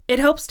It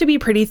helps to be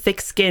pretty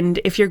thick-skinned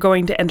if you're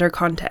going to enter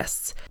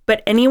contests,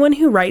 but anyone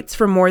who writes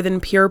for more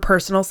than pure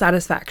personal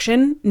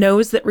satisfaction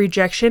knows that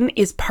rejection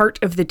is part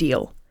of the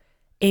deal.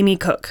 Amy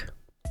Cook.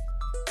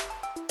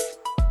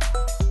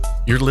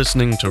 You're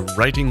listening to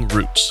Writing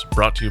Roots,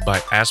 brought to you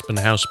by Aspen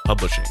House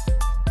Publishing.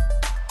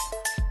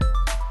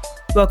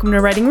 Welcome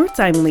to Writing Roots.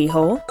 I'm Lee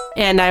Hull.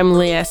 And I'm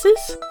Lee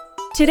Esses.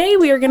 Today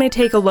we are going to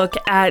take a look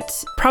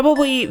at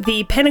probably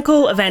the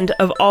pinnacle event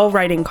of all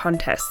writing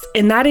contests,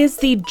 and that is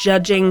the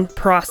judging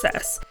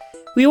process.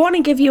 We want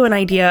to give you an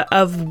idea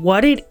of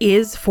what it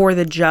is for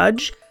the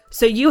judge,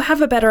 so you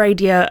have a better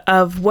idea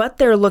of what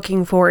they're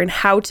looking for and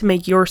how to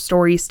make your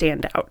story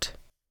stand out.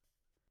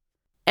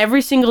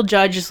 Every single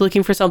judge is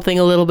looking for something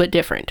a little bit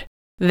different.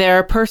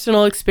 Their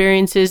personal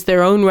experiences,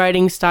 their own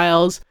writing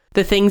styles,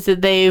 the things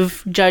that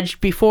they've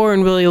judged before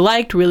and really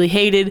liked, really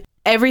hated,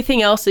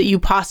 everything else that you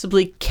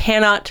possibly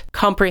cannot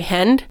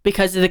comprehend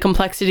because of the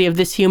complexity of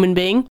this human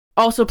being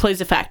also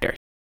plays a factor.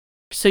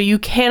 So you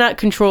cannot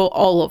control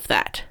all of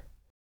that.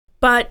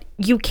 But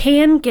you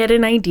can get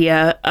an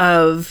idea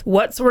of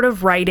what sort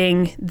of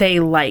writing they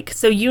like,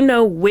 so you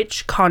know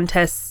which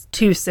contests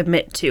to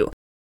submit to.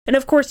 And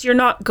of course, you're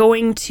not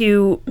going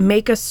to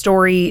make a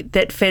story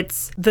that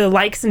fits the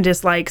likes and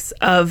dislikes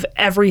of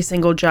every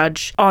single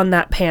judge on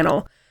that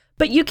panel.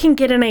 But you can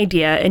get an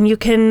idea, and you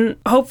can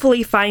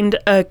hopefully find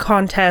a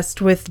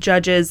contest with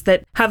judges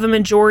that have a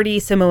majority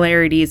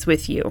similarities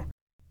with you.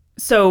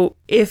 So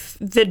if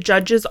the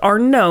judges are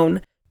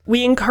known,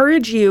 we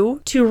encourage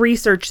you to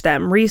research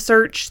them.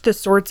 Research the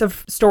sorts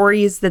of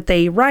stories that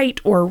they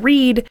write or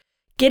read.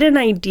 Get an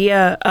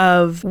idea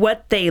of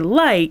what they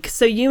like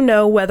so you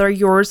know whether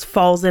yours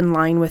falls in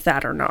line with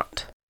that or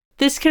not.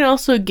 This can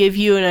also give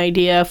you an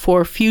idea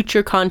for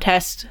future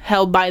contests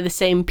held by the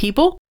same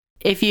people.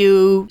 If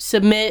you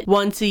submit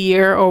once a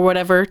year or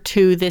whatever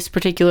to this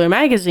particular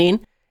magazine,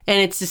 and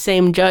it's the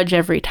same judge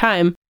every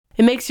time,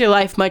 it makes your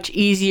life much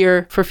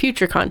easier for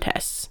future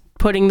contests,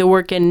 putting the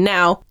work in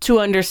now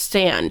to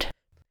understand.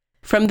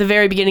 From the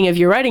very beginning of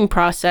your writing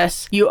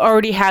process, you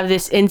already have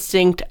this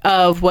instinct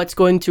of what's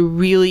going to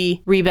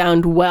really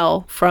rebound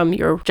well from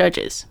your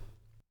judges.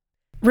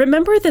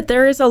 Remember that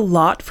there is a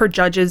lot for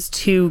judges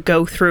to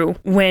go through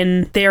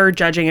when they're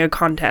judging a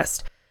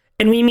contest.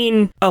 And we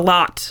mean a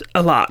lot.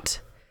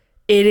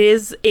 It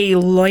is a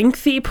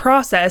lengthy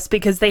process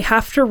because they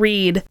have to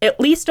read at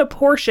least a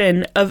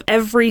portion of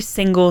every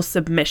single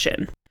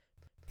submission.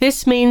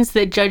 This means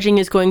that judging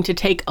is going to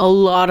take a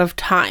lot of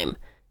time.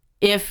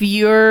 If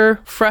you're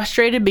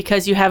frustrated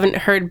because you haven't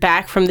heard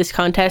back from this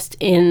contest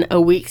in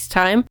a week's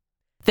time,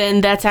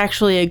 then that's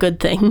actually a good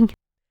thing.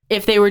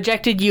 If they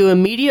rejected you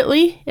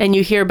immediately and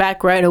you hear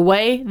back right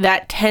away,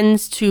 that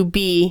tends to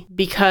be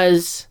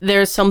because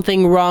there's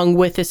something wrong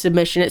with the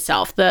submission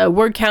itself. The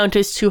word count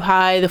is too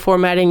high, the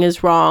formatting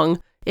is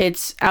wrong,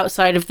 it's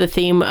outside of the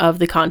theme of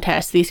the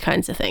contest, these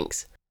kinds of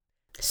things.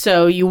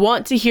 So you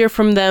want to hear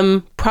from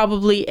them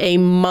probably a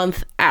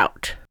month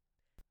out.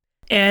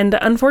 And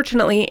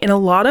unfortunately, in a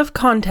lot of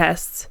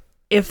contests,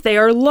 if they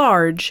are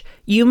large,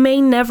 you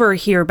may never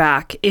hear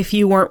back if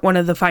you weren't one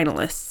of the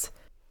finalists.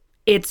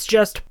 It's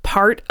just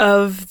part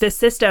of the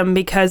system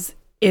because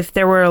if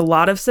there were a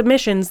lot of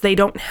submissions, they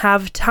don't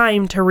have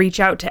time to reach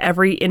out to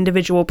every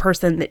individual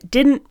person that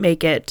didn't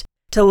make it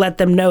to let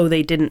them know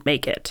they didn't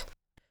make it.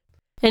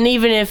 And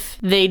even if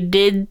they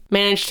did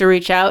manage to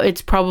reach out,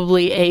 it's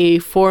probably a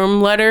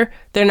form letter.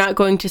 They're not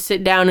going to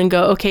sit down and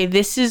go, okay,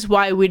 this is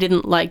why we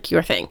didn't like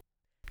your thing.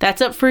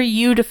 That's up for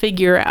you to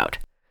figure out.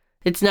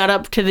 It's not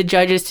up to the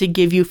judges to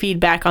give you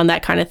feedback on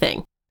that kind of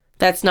thing.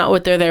 That's not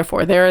what they're there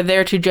for. They're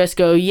there to just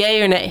go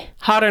yay or nay,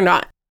 hot or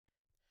not.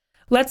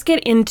 Let's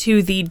get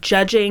into the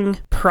judging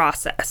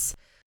process.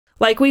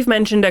 Like we've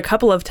mentioned a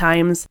couple of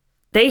times,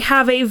 they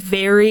have a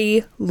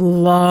very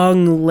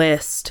long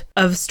list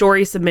of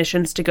story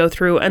submissions to go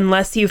through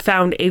unless you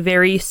found a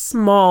very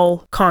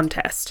small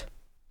contest.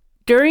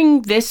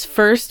 During this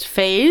first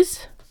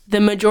phase,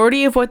 the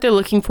majority of what they're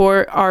looking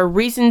for are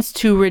reasons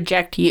to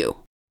reject you.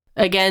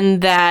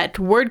 Again, that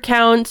word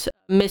count,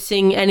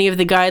 missing any of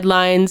the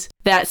guidelines,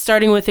 that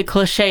starting with a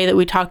cliche that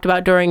we talked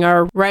about during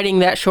our writing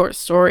that short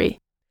story.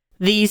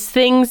 These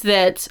things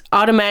that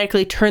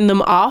automatically turn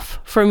them off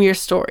from your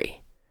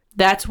story.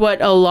 That's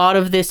what a lot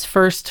of this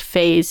first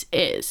phase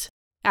is.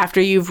 After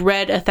you've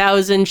read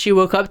 1,000, She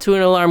Woke Up to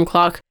an Alarm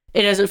Clock,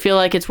 it doesn't feel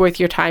like it's worth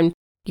your time.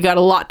 You got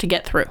a lot to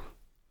get through.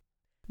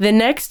 The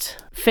next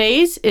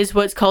phase is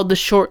what's called the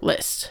short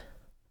list.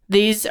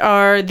 These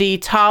are the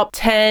top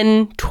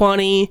 10,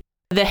 20,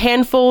 the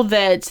handful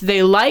that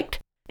they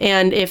liked,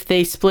 and if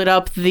they split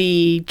up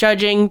the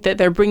judging that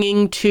they're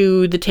bringing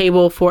to the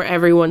table for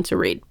everyone to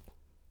read.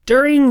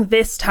 During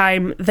this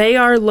time, they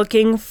are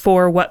looking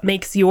for what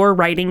makes your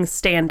writing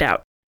stand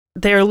out.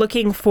 They're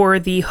looking for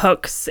the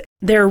hooks.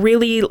 They're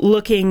really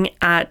looking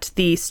at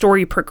the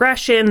story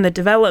progression, the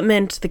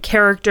development, the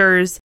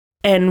characters,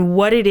 and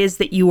what it is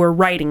that you are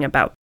writing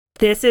about.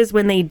 This is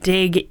when they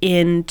dig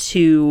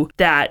into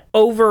that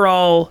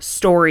overall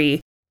story,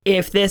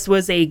 if this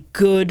was a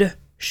good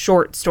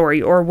short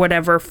story or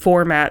whatever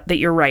format that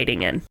you're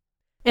writing in.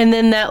 And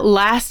then that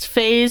last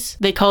phase,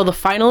 they call the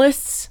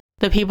finalists,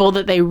 the people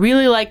that they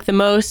really like the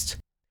most,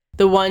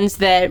 the ones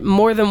that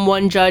more than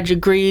one judge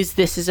agrees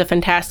this is a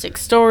fantastic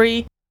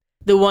story,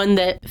 the one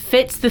that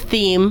fits the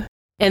theme,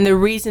 and the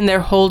reason they're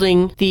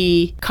holding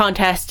the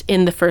contest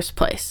in the first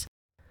place.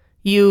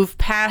 You've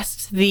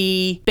passed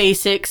the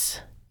basics,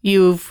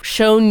 you've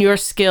shown your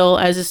skill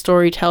as a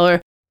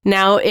storyteller.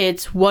 Now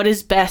it's what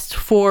is best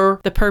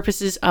for the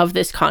purposes of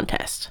this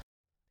contest.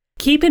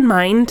 Keep in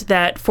mind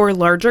that for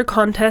larger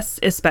contests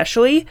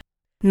especially,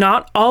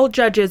 not all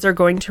judges are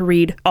going to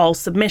read all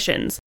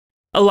submissions.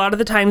 A lot of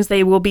the times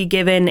they will be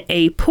given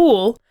a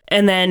pool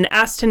and then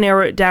asked to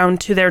narrow it down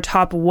to their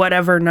top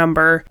whatever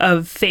number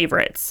of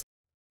favorites.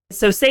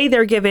 So say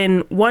they're given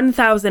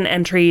 1,000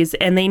 entries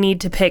and they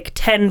need to pick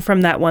 10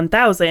 from that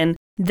 1,000,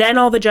 then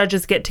all the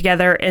judges get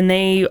together and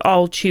they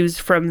all choose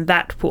from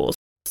that pool.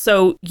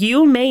 So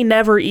you may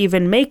never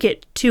even make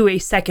it to a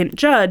second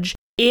judge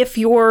if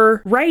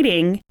your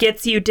writing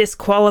gets you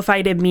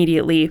disqualified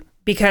immediately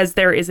because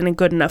there isn't a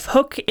good enough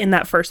hook in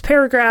that first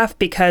paragraph,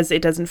 because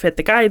it doesn't fit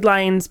the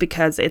guidelines,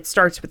 because it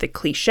starts with a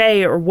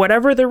cliche, or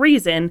whatever the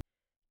reason.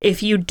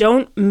 If you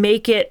don't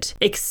make it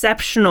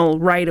exceptional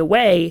right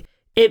away,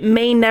 it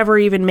may never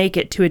even make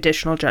it to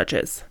additional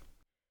judges.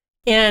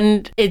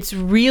 And it's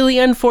really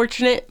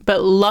unfortunate,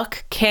 but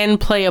luck can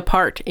play a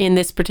part in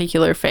this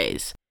particular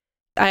phase.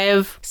 I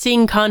have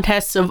seen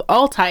contests of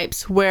all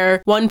types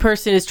where one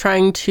person is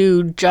trying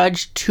to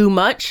judge too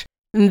much.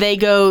 And they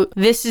go,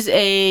 this is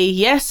a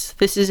yes,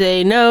 this is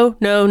a no,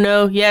 no,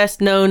 no,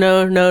 yes, no,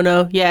 no, no,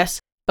 no,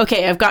 yes.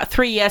 Okay, I've got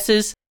 3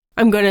 yeses.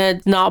 I'm going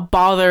to not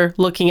bother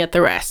looking at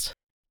the rest.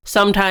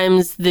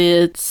 Sometimes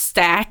the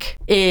stack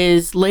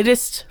is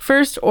latest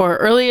first or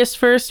earliest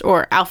first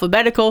or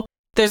alphabetical.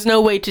 There's no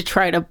way to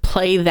try to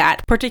play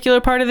that particular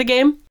part of the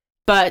game.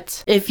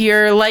 But if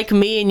you're like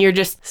me and you're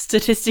just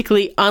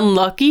statistically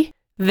unlucky,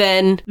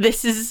 then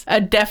this is a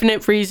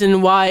definite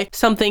reason why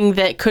something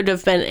that could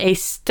have been a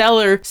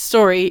stellar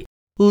story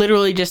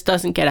literally just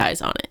doesn't get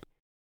eyes on it.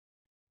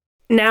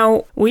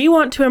 Now, we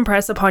want to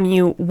impress upon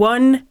you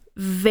one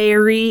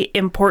very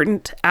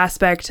important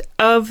aspect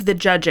of the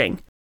judging,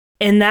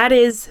 and that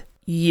is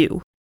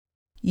you.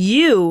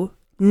 You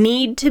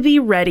need to be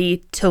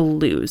ready to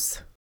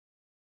lose.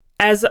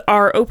 As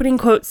our opening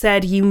quote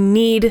said, you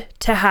need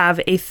to have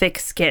a thick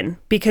skin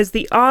because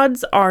the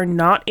odds are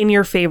not in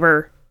your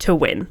favor to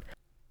win.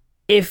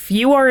 If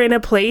you are in a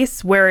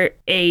place where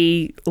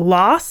a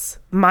loss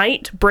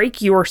might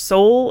break your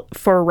soul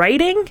for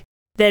writing,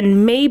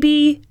 then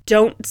maybe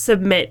don't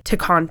submit to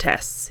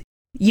contests.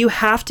 You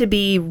have to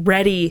be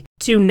ready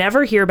to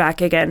never hear back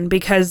again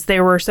because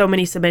there were so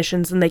many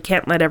submissions and they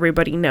can't let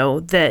everybody know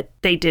that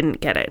they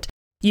didn't get it.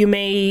 You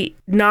may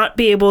not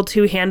be able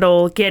to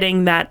handle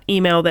getting that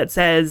email that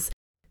says,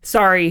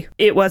 sorry,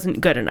 it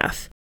wasn't good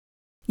enough.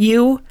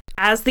 You,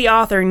 as the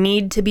author,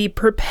 need to be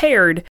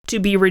prepared to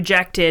be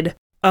rejected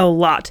a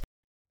lot.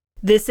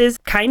 This is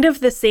kind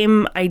of the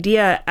same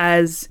idea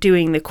as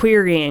doing the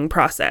querying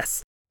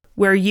process,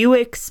 where you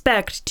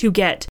expect to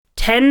get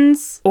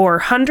tens or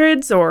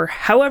hundreds or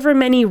however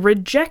many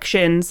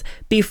rejections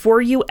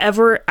before you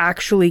ever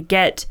actually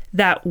get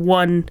that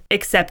one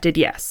accepted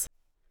yes.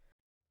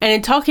 And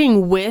in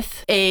talking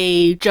with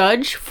a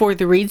judge for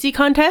the Readsy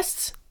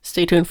contests,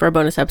 stay tuned for a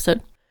bonus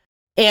episode,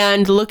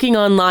 and looking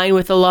online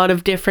with a lot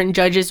of different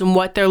judges and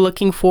what they're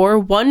looking for,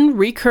 one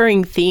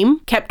recurring theme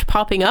kept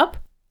popping up,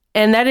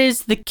 and that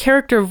is the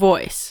character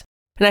voice.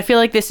 And I feel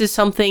like this is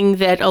something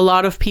that a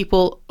lot of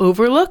people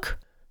overlook,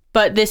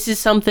 but this is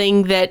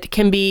something that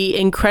can be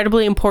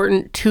incredibly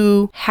important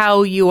to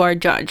how you are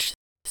judged.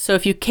 So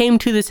if you came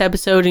to this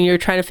episode and you're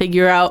trying to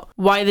figure out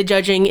why the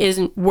judging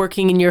isn't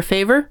working in your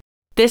favor,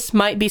 this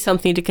might be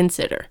something to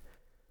consider.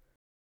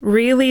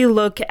 Really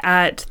look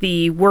at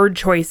the word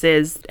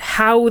choices,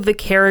 how the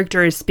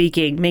character is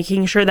speaking,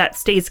 making sure that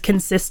stays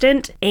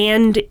consistent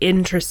and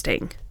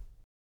interesting.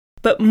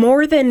 But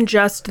more than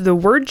just the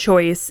word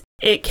choice,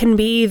 it can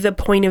be the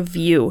point of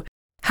view.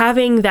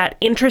 Having that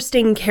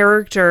interesting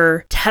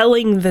character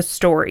telling the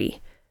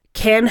story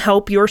can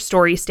help your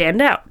story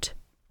stand out.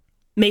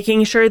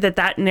 Making sure that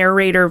that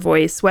narrator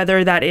voice,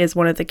 whether that is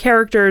one of the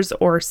characters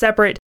or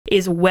separate,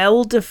 is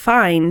well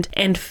defined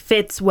and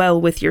fits well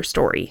with your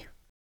story.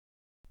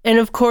 And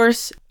of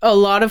course, a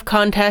lot of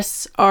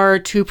contests are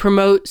to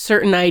promote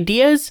certain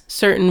ideas,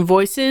 certain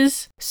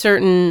voices,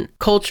 certain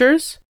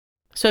cultures.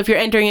 So if you're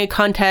entering a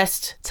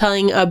contest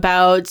telling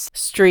about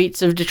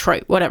streets of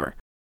Detroit, whatever,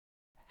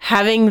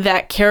 having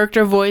that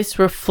character voice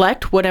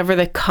reflect whatever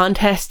the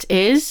contest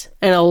is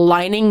and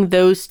aligning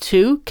those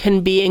two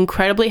can be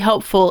incredibly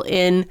helpful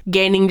in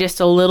gaining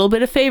just a little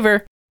bit of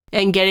favor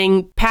and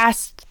getting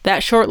past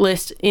that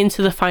shortlist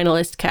into the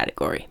finalist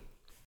category.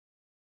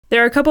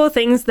 There are a couple of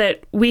things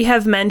that we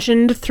have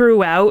mentioned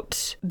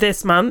throughout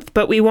this month,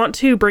 but we want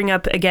to bring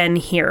up again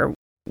here.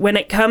 When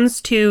it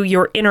comes to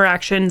your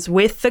interactions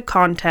with the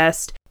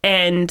contest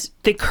and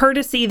the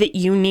courtesy that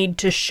you need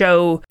to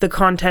show the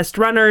contest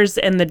runners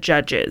and the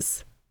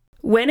judges.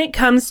 When it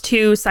comes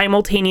to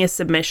simultaneous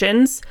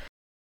submissions,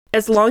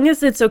 as long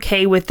as it's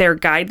okay with their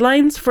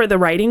guidelines for the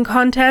writing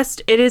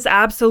contest, it is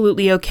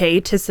absolutely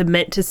okay to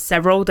submit to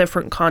several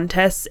different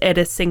contests at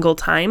a single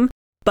time.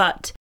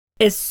 But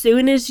as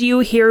soon as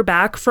you hear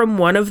back from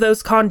one of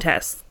those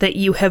contests that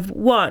you have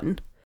won,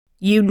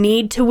 you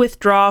need to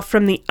withdraw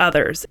from the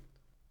others,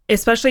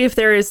 especially if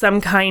there is some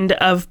kind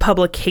of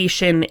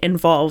publication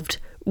involved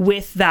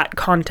with that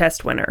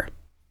contest winner.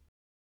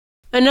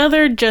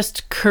 Another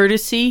just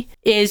courtesy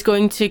is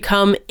going to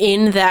come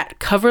in that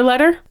cover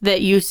letter that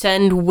you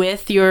send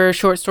with your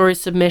short story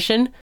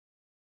submission.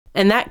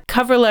 And that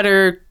cover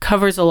letter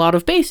covers a lot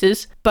of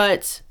bases,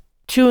 but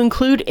to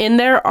include in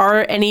there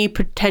are any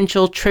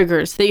potential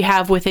triggers that you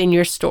have within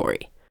your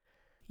story.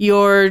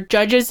 Your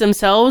judges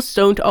themselves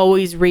don't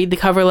always read the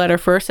cover letter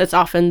first. That's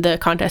often the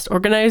contest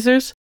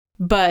organizers,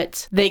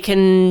 but they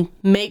can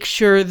make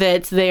sure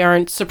that they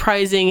aren't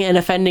surprising and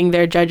offending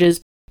their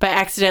judges by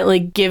accidentally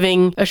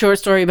giving a short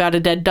story about a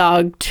dead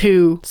dog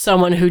to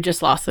someone who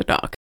just lost their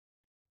dog.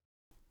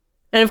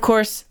 And of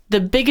course, the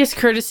biggest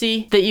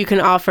courtesy that you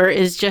can offer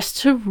is just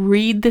to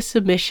read the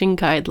submission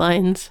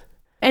guidelines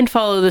and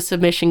follow the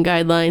submission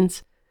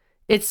guidelines.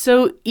 It's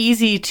so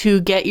easy to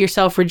get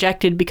yourself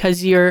rejected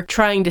because you're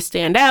trying to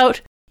stand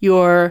out.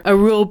 You're a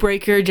rule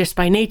breaker just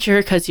by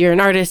nature because you're an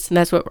artist and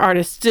that's what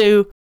artists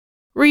do.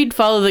 Read,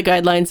 follow the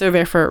guidelines. They're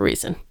there for a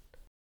reason.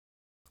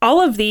 All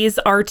of these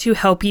are to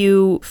help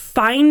you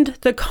find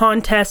the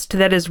contest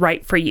that is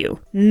right for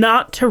you,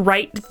 not to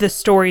write the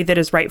story that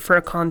is right for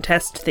a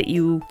contest that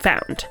you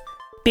found.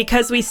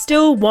 Because we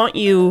still want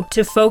you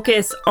to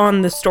focus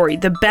on the story.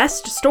 The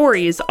best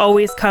stories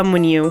always come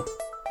when you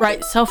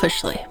write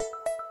selfishly.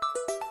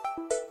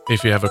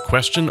 If you have a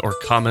question or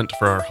comment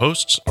for our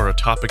hosts or a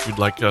topic you'd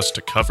like us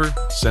to cover,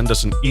 send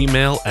us an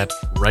email at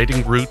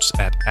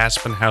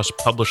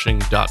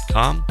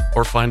writingroots@aspenhousepublishing.com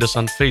or find us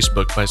on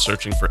Facebook by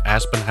searching for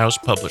Aspen House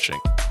Publishing.